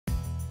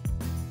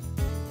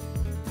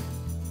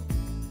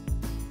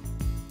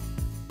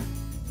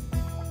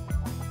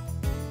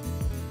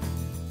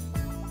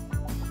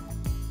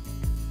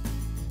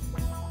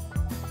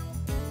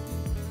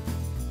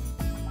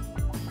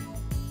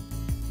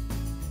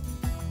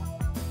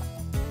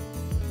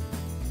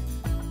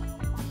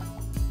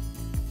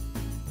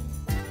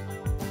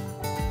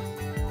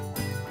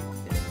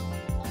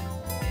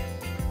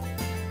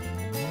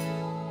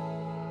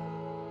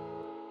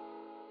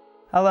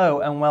Hello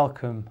and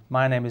welcome.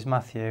 My name is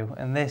Matthew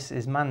and this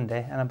is Mandy,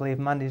 and I believe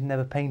Mandy's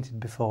never painted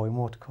before in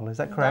watercolour, is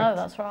that correct? No,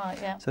 that's right,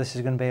 yeah. So this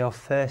is going to be your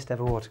first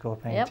ever watercolour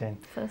painting?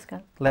 Yep, first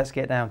go. Let's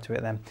get down to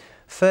it then.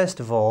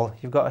 First of all,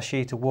 you've got a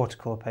sheet of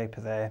watercolour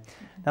paper there.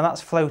 Now that's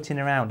floating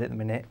around at the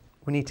minute.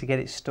 We need to get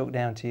it stuck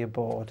down to your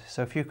board.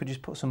 So if you could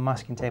just put some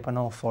masking tape on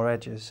all four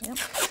edges. Yep.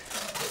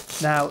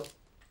 Now,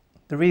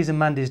 the reason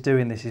Mandy's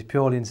doing this is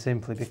purely and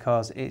simply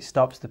because it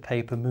stops the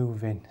paper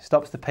moving.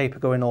 Stops the paper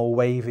going all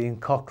wavy and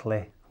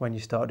cockly when you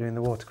start doing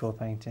the watercolour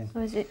painting. So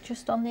is it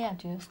just on the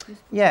edges?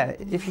 Yeah,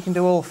 if you can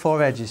do all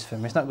four edges for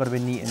me, it's not got to be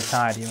neat and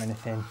tidy or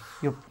anything.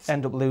 You'll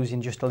end up losing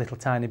just a little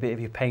tiny bit of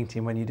your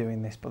painting when you're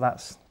doing this, but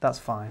that's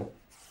fine.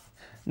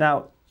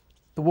 Now,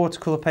 the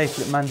watercolour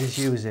paper that Mandy's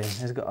using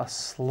has got a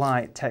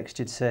slight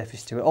textured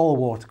surface to it. All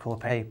watercolour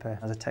paper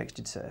has a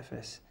textured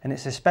surface, and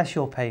it's a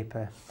special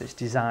paper that's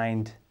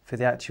designed for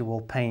the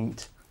actual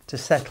paint to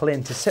settle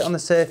in, to sit on the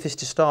surface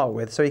to start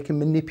with, so you can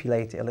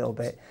manipulate it a little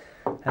bit,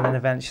 and then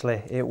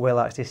eventually it will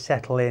actually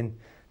settle in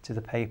to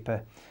the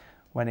paper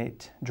when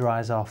it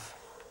dries off.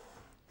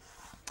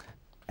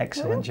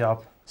 Excellent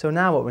job. So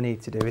now what we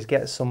need to do is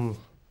get some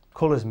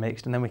colours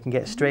mixed, and then we can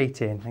get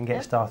straight in and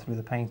get started with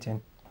the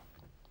painting.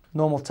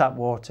 Normal tap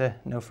water,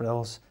 no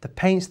frills. The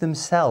paints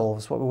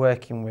themselves, what we're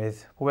working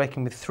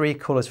with 3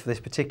 colours for this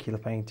particular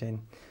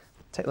painting.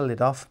 Take the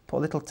lid off, put a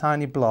little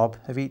tiny blob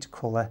of each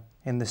colour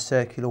in the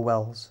circular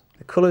wells.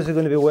 The colours we're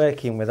going to be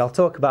working with, I'll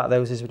talk about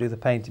those as we do the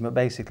painting, but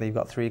basically you've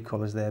got 3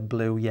 colours there,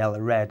 blue, yellow,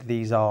 red.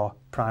 These are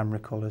primary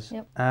colours.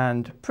 Yep.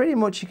 And pretty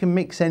much you can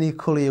mix any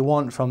colour you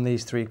want from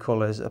these 3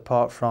 colours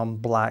apart from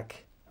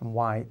black and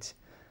white.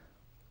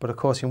 But of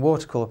course in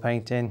watercolour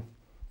painting,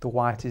 the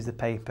white is the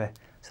paper,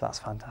 so that's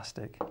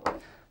fantastic.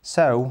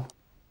 So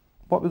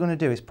what we're going to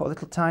do is put a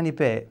little tiny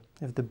bit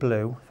of the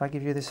blue. If I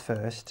give you this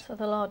first. So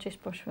the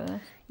largest brush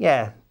first?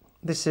 Yeah,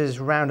 this is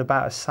round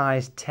about a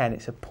size 10.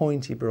 It's a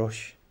pointy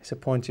brush. It's a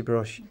pointy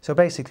brush. So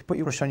basically put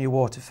your brush on your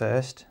water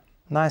first.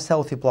 Nice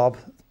healthy blob.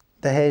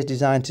 The hair is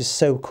designed to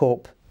soak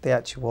up the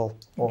actual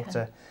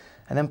water. Okay.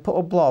 And then put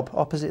a blob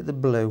opposite the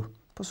blue.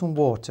 Put some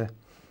water.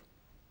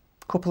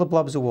 A couple of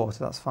blobs of water,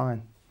 that's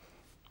fine.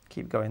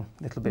 Keep going,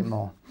 a little bit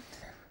more.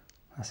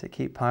 That's it,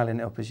 keep piling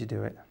it up as you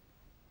do it.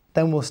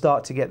 Then we'll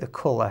start to get the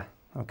colour.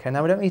 Okay,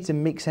 now we don't need to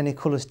mix any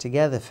colours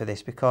together for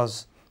this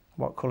because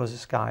what colour's the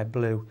sky?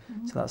 Blue,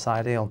 so that's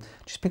ideal.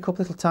 Just pick up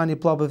a little tiny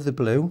blob of the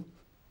blue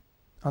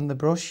on the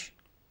brush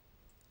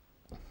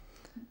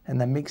and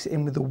then mix it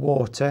in with the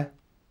water.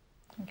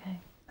 Okay.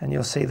 And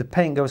you'll see the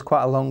paint goes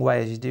quite a long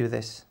way as you do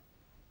this.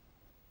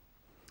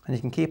 And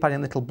you can keep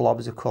adding little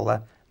blobs of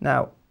colour.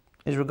 Now,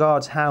 as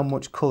regards how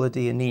much colour do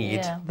you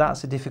need,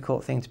 that's a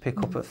difficult thing to pick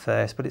up at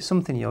first, but it's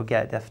something you'll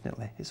get,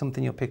 definitely. It's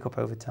something you'll pick up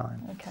over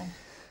time. Okay.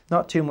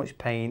 Not too much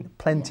paint,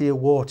 plenty of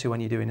water when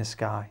you're doing a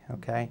sky,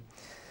 okay?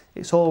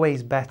 It's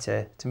always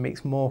better to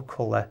mix more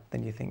colour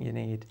than you think you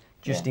need,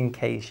 just in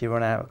case you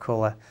run out of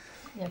colour.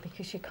 Yeah,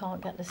 because you can't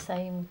get the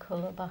same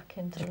colour back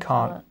into the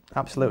palette. You can't,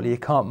 absolutely, you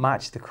can't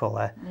match the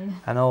colour.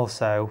 And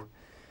also,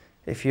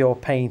 if you're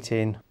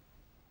painting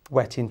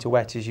wet into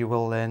wet, as you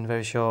will learn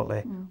very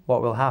shortly,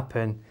 what will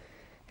happen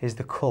is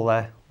the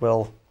colour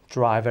will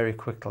dry very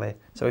quickly.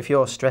 So if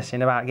you're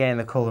stressing about getting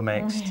the colour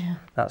mixed,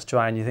 that's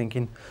dry, and you're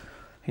thinking,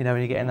 you know,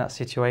 when you get in that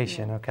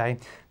situation, okay?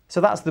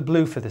 So that's the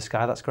blue for the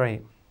sky, that's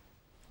great.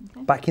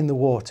 Okay. Back in the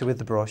water with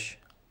the brush,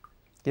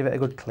 give it a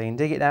good clean,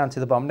 dig it down to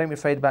the bottom. Don't be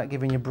afraid about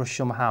giving your brush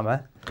some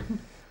hammer.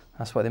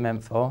 That's what they're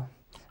meant for.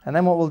 And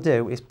then what we'll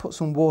do is put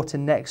some water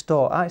next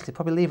door. Actually,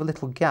 probably leave a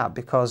little gap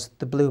because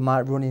the blue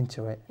might run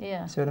into it.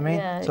 Yeah. See what I mean?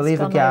 Yeah, so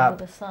leave a gap.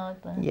 Over the side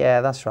there.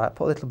 Yeah, that's right.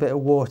 Put a little bit of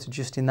water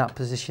just in that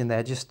position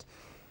there. Just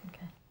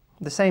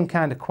the same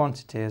kind of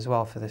quantity as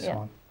well for this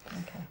one.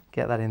 Okay.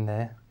 Get that in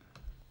there.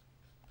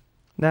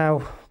 Now,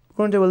 we're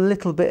going to do a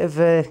little bit of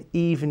a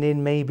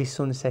evening, maybe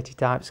sunsetty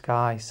type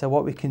sky. So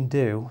what we can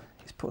do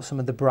is put some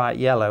of the bright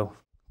yellow.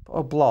 Put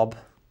a blob,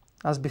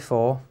 as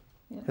before,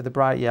 with the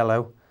bright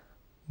yellow.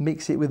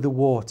 Mix it with the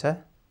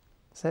water,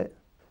 that's it.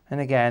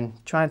 And again,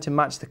 trying to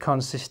match the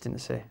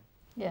consistency.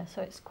 Yeah,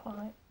 so it's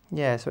quite...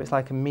 Yeah, so it's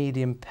like a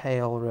medium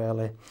pale,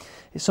 really.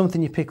 It's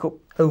something you pick up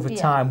over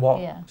time,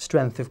 what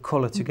strength of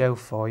colour to go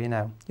for, you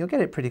know. You'll get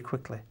it pretty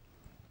quickly.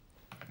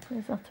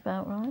 Is that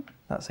about right?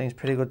 That seems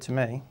pretty good to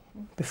me.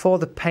 Before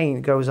the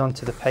paint goes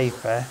onto the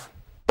paper,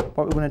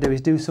 what we're going to do is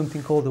do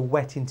something called the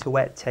wet into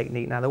wet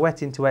technique. Now, the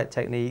wet into wet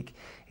technique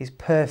is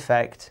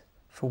perfect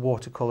for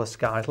watercolour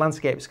skies,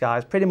 landscape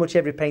skies. Pretty much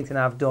every painting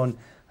I've done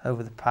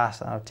over the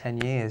past 10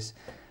 years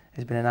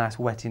has been a nice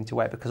wet into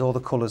wet because all the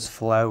colours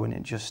flow and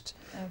it just...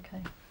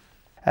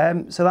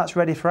 Okay. So that's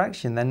ready for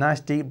action then.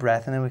 Nice deep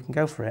breath and then we can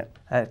go for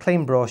it.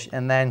 Clean brush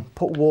and then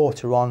put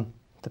water on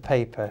the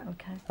paper.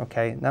 Okay.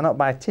 Okay, now not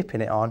by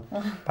tipping it on,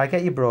 but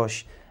get your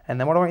brush and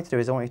then what I want you to do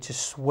is I want you to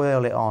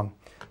swirl it on.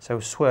 So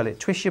swirl it,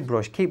 twist your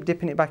brush, keep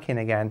dipping it back in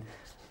again,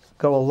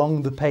 go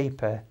along the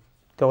paper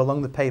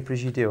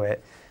as you do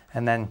it,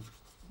 and then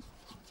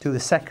do the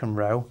second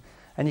row,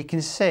 and you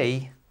can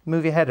see,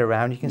 move your head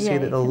around, you can see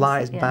that the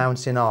light's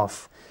bouncing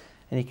off,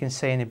 and you can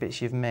see any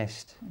bits you've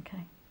missed.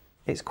 Okay.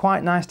 It's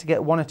quite nice to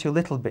get one or two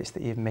little bits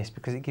that you've missed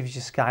because it gives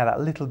your sky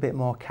that little bit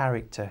more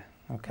character,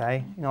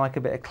 okay? You know, like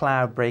a bit of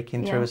cloud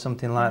breaking through or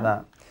something like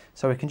that.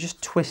 So we can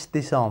just twist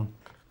this on.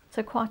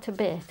 So quite a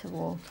bit of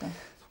water.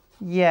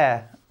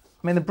 Yeah.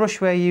 I mean, the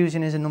brush we're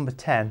using is a number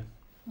 10,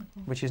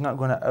 which is not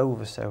going to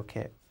over soak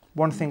it.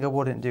 One thing I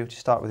wouldn't do to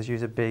start with is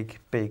use a big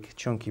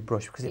chunky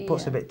brush because it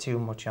puts a bit too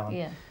much on.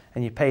 Yeah.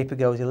 And your paper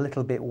goes a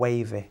little bit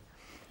wavy.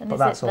 And but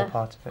that's all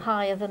part of it.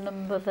 Higher the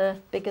number, the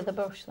bigger the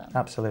brush then?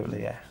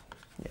 Absolutely, yeah.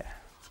 Yeah.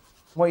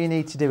 What you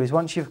need to do is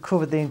once you've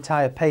covered the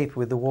entire paper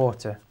with the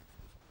water,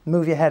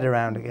 move your head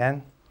around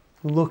again.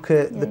 Look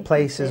at the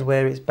places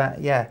where it's back.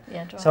 Yeah.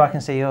 So I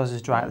can see yours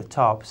is dry at the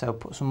top. So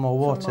put some more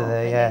water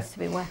there. It needs to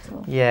be wet.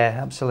 Yeah,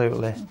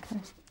 absolutely.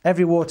 Okay.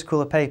 Every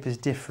watercolour paper is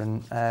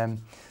different.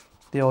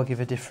 They all give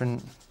a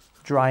different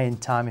drying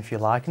time, if you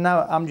like. And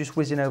now I'm just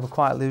whizzing over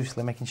quite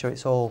loosely, making sure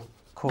it's all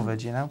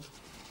covered, you know.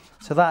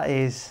 So that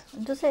is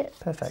Does it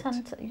perfect.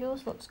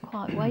 Yours looks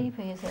quite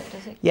wavy, is it?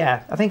 Does it?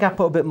 Yeah, I think I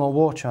put a bit more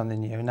water on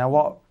than you. Now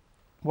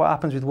what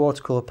happens with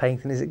watercolour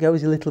painting is it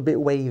goes a little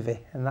bit wavy,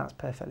 and that's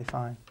perfectly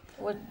fine.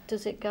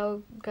 Does it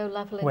go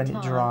level in when time?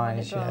 It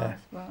dries, yeah.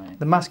 Right.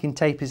 The masking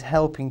tape is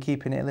helping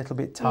keeping it a little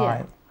bit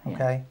tight,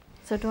 okay?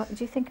 So do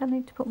you think I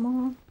need to put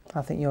more on?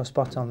 I think you're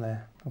spot on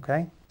there,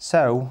 okay?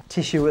 So,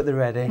 tissue at the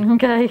ready.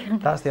 Okay.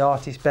 That's the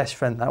artist's best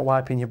friend, that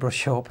wiping your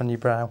brush up on your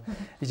brow.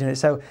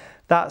 So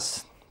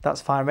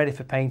that's fine, ready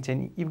for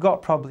painting. You've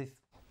got probably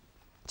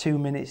 2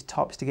 minutes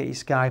tops to get your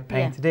sky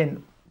painted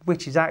in,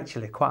 which is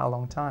actually quite a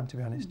long time, to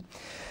be honest.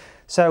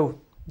 So,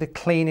 the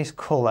cleanest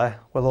colour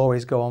will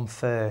always go on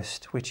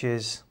first, which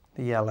is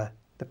the yellow,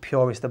 the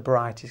purest, the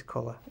brightest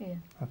colour. Yeah.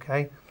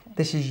 Okay?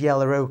 This is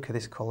yellow ochre,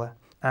 this colour.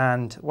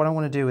 And what I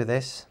want to do with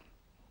this,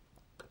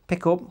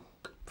 pick up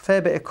a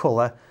fair bit of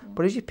colour,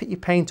 but as you pick your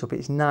paint up,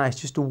 it's nice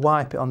just to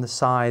wipe it on the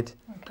side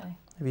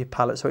of your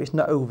palette so it's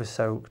not over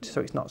soaked, so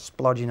it's not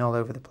splodging all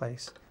over the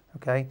place.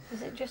 Okay?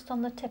 Is it just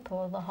on the tip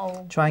or the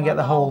whole? Try and get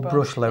the whole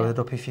brush loaded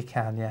up if you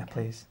can,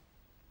 please.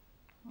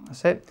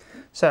 That's it.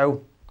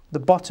 So, the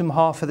bottom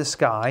half of the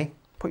sky,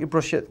 put your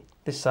brush at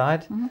this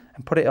side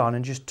and put it on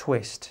and just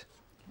twist.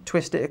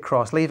 Twist it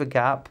across, leave a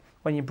gap.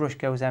 When your brush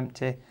goes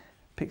empty,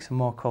 pick some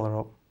more colour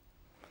up.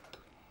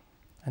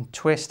 And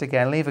twist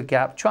again, leave a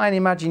gap. Try and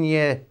imagine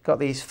you've got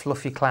these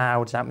fluffy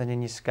clouds happening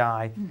in your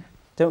sky.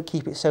 Don't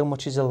keep it so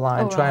much as a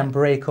line. Try and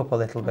break up a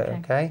little bit,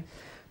 okay?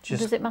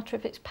 Does it matter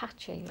if it's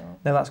patchy? Or?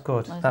 No, that's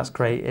good. That's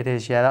great. It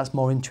is, yeah. That's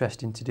more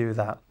interesting to do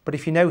that. But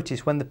if you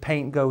notice, when the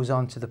paint goes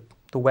onto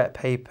the wet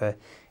paper,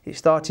 it's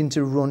starting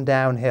to run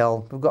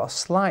downhill. We've got a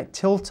slight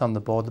tilt on the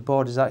board. The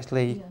board is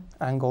actually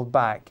angled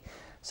back,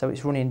 so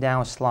it's running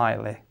down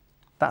slightly.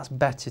 That's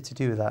better to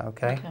do that,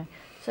 okay?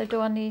 So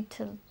do I need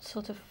to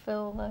sort of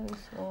fill those?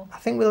 Or I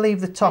think we'll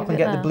leave the top and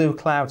get the blue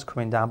clouds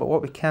coming down, but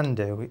what we can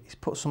do is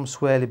put some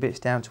swirly bits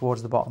down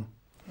towards the bottom.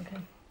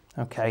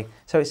 Okay,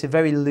 so it's a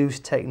very loose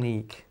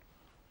technique.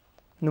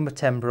 Number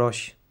 10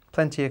 brush,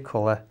 plenty of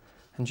colour,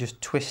 and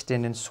just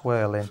twisting and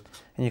swirling,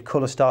 and your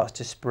colour starts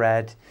to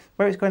spread.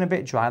 Where it's going a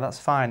bit dry, that's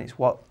fine. It's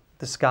what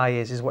the sky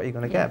is what you're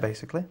going to get,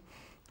 basically.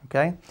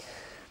 Okay,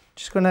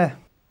 just going to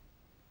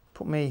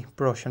put my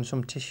brush on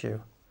some tissue,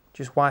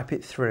 just wipe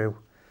it through.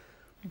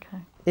 Okay.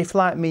 If,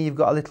 like me, you've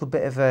got a little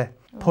bit of a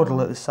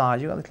puddle at the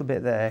side, you've got a little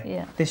bit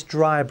there, this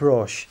dry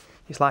brush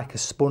is like a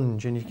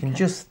sponge, and you can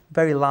just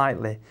very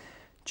lightly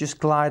just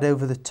glide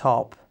over the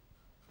top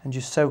and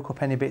just soak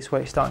up any bits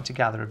where it's starting to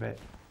gather a bit.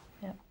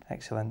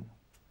 Excellent.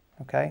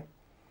 Okay.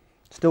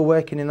 Still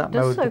working in that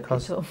mode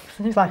because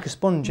it's like a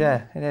sponge,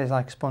 it is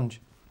like a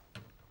sponge.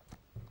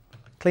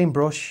 Clean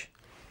brush,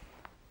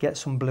 get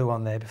some blue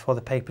on there before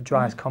the paper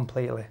dries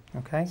completely,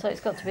 okay? So it's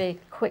got to be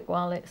quick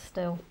while it's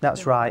still...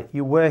 That's right,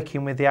 you're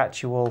working with the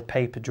actual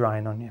paper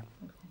drying on you.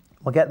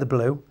 We'll get the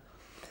blue,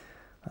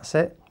 that's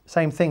it.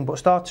 Same thing, but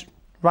start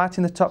right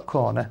in the top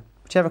corner,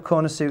 whichever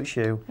corner suits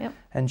you,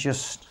 and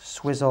just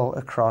swizzle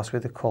across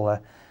with the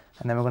colour.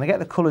 And then we're going to get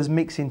the colours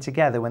mixing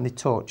together when they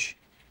touch.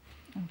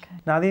 Okay.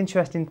 Now the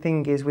interesting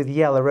thing is with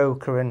yellow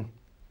ochre and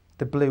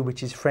the blue,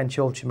 which is French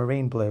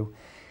ultramarine blue,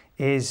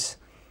 is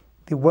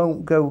they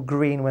won't go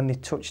green when they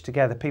touch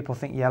together. People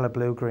think yellow,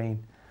 blue,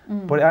 green,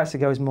 but it actually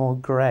goes more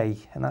grey,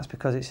 and that's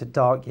because it's a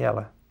dark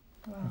yellow.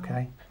 Right.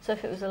 Okay. So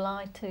if it was a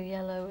lighter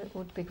yellow, it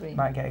would be green.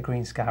 Might get a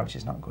green sky, which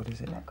is not good, is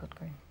it? Not good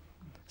green.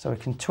 So we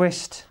can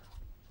twist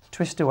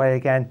away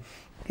again.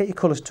 Get your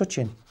colours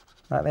touching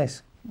like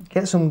this.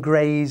 Get some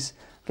greys.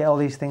 Get all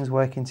these things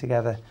working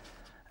together,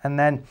 and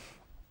then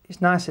it's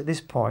nice at this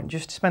point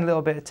just to spend a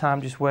little bit of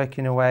time just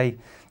working away.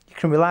 You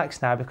can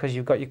relax now because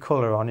you've got your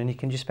colour on, and you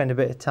can just spend a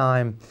bit of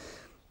time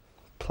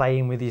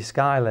playing with your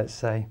sky, let's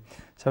say.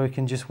 So we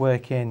can just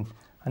work in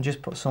and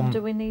just put some...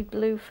 Do we need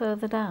blue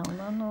further down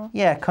then? Or?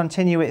 Yeah,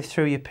 continue it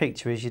through your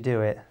picture as you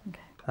do it. Okay.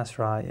 That's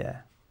right, yeah.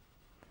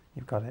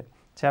 You've got it.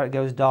 See how it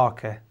goes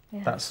darker?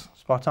 Yeah. That's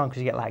spot on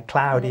because you get like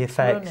cloudy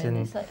effects. Running,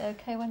 and is that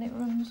okay when it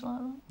runs like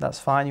that? That's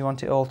fine. You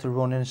want it all to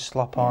run and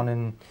slop on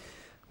and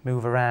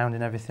move around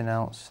and everything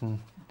else, and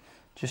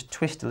just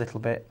twist a little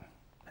bit.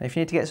 And if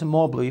you need to get some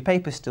more blue, your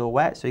paper's still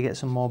wet, so you get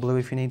some more blue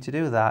if you need to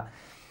do that.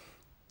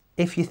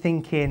 If you're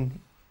thinking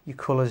your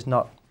colour's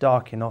not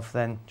dark enough,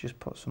 then just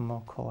put some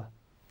more colour.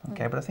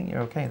 Okay, but I think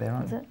you're okay there,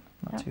 aren't you?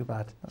 Not too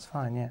bad. That's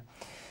fine, yeah.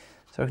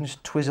 So I can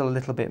just twizzle a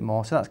little bit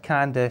more. So that's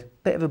kind of a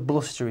bit of a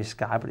blustery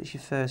sky, but it's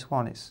your first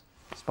one. It's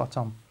spot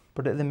on.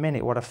 But at the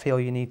minute, what I feel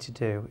you need to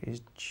do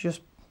is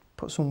just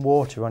put some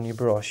water on your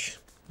brush,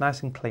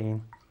 nice and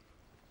clean.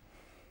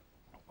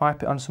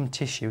 Wipe it on some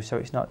tissue so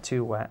it's not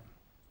too wet.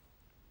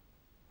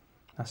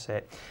 That's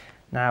it.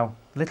 Now,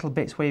 little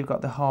bits where you've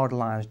got the hard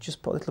lines,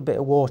 just put a little bit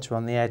of water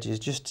on the edges,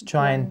 just to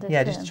try and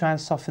just try and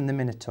soften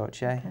them in a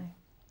touch, yeah. Okay.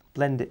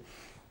 Blend it.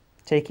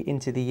 Take it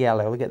into the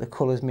yellow. We'll get the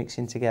colours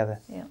mixing together.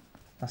 Yeah.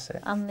 That's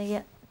it.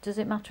 And does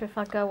it matter if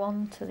I go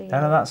on to the?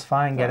 No, that's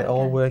fine. Get it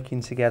all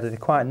working together. They're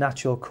quite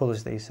natural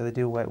colours, these, so they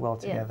do work well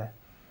together.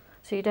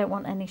 So you don't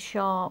want any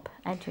sharp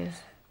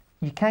edges?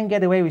 You can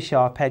get away with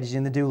sharp edges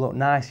and they do look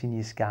nice in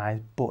your skies,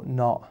 but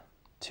not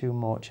too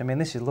much. I mean,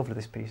 this is lovely,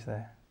 this piece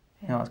there.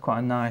 Yeah. You know, it's quite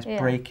a nice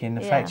breaking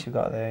effect you've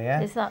got there,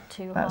 yeah? Is that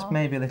too harsh? That's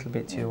maybe a little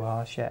bit too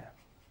harsh, yeah.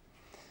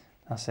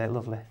 That's it,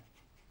 lovely.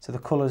 So the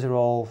colours are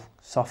all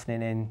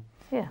softening in.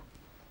 Yeah.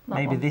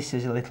 Maybe this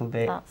is a little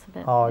bit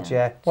hard,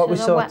 yeah. What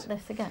Should I wet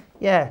this again?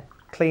 Yeah,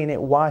 clean it,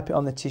 wipe it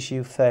on the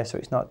tissue first so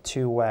it's not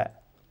too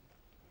wet.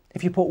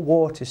 If you put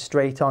water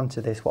straight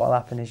onto this, what will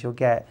happen is you'll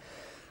get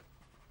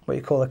what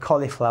you call a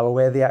cauliflower,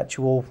 where the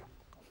actual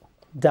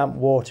damp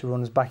water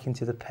runs back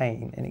into the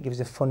paint and it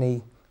gives a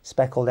funny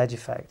speckled edge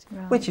effect,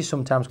 which is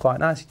sometimes quite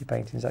nice in your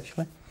paintings,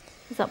 actually.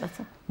 Is that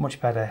better? Much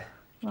better.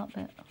 That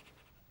bit.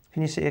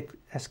 Can you see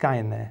a sky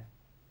in there?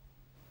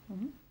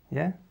 Mm-hmm.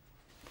 Yeah?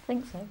 I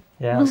think so.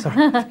 Yeah, that's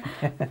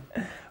right.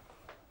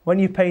 When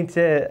you paint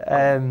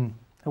a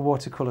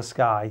watercolour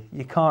sky,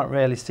 you can't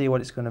really see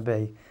what it's going to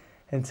be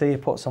until you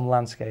put some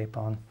landscape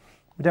on.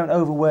 We don't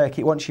overwork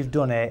it once you've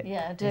done it.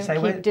 Yeah,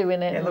 don't keep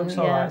doing it. It looks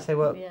all right. So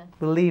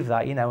we'll leave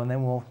that, you know, and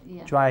then we'll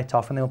dry it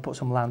off and then we'll put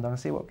some land on and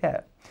see what we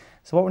get.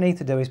 So what we need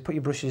to do is put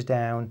your brushes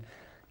down,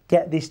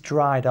 get this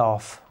dried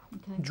off,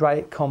 dry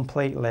it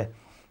completely.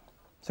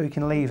 So you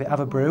can leave it, have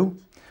a brew,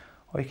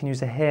 or you can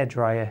use a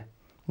hairdryer.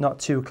 Not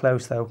too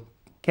close though.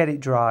 Get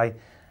it dry,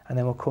 and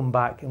then we'll come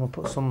back and we'll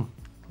put some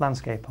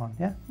landscape on,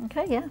 yeah?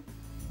 Okay, yeah.